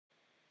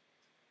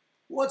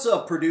What's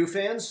up, Purdue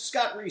fans?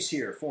 Scott Reese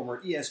here,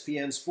 former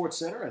ESPN Sports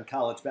Center and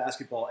college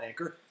basketball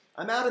anchor.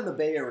 I'm out in the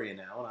Bay Area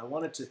now, and I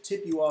wanted to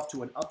tip you off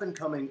to an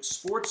up-and-coming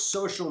sports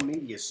social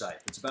media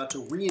site that's about to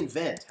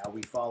reinvent how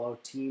we follow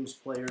teams,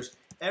 players,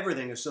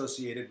 everything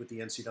associated with the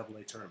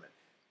NCAA tournament.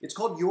 It's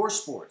called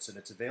YourSports, and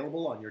it's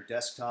available on your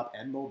desktop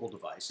and mobile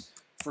device.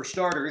 For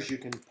starters, you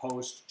can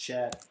post,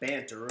 chat,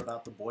 banter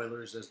about the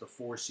Boilers as the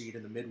 4 seed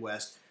in the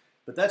Midwest,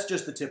 but that's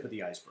just the tip of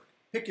the iceberg.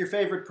 Pick your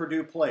favorite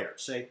Purdue player,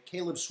 say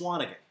Caleb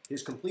Swanigan.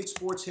 His complete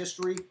sports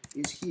history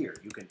is here.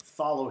 You can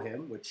follow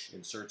him, which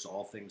inserts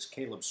all things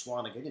Caleb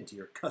Swanigan into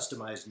your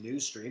customized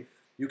news stream.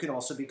 You can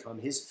also become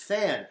his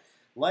fan.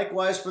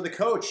 Likewise for the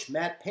coach,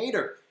 Matt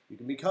Painter. You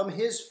can become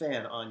his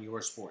fan on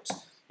YourSports.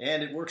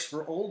 And it works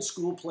for old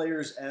school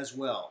players as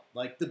well,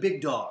 like the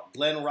big dog,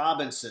 Glenn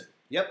Robinson.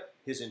 Yep,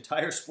 his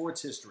entire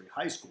sports history,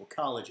 high school,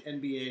 college,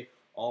 NBA,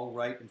 all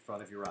right in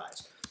front of your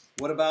eyes.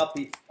 What about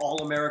the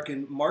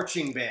All-American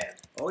Marching Band?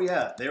 Oh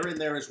yeah, they're in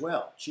there as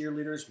well.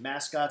 Cheerleaders,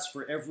 mascots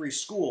for every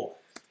school.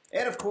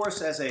 And of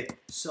course, as a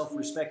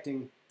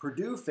self-respecting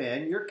Purdue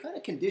fan, you're kind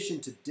of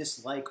conditioned to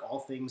dislike all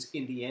things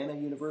Indiana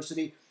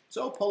University.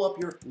 So pull up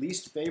your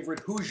least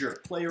favorite Hoosier,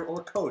 player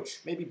or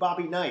coach, maybe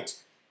Bobby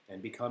Knight,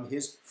 and become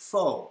his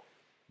foe.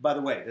 By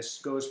the way, this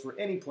goes for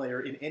any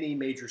player in any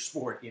major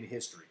sport in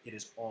history. It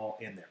is all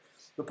in there.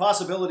 The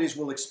possibilities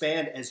will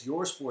expand as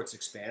YourSports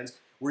expands.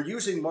 We're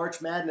using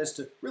March Madness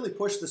to really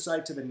push the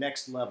site to the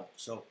next level.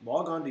 So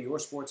log on to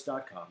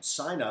YourSports.com,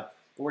 sign up,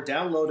 or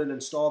download and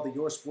install the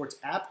YourSports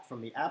app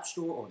from the App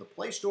Store or the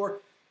Play Store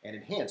and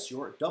enhance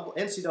your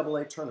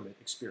NCAA tournament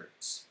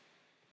experience.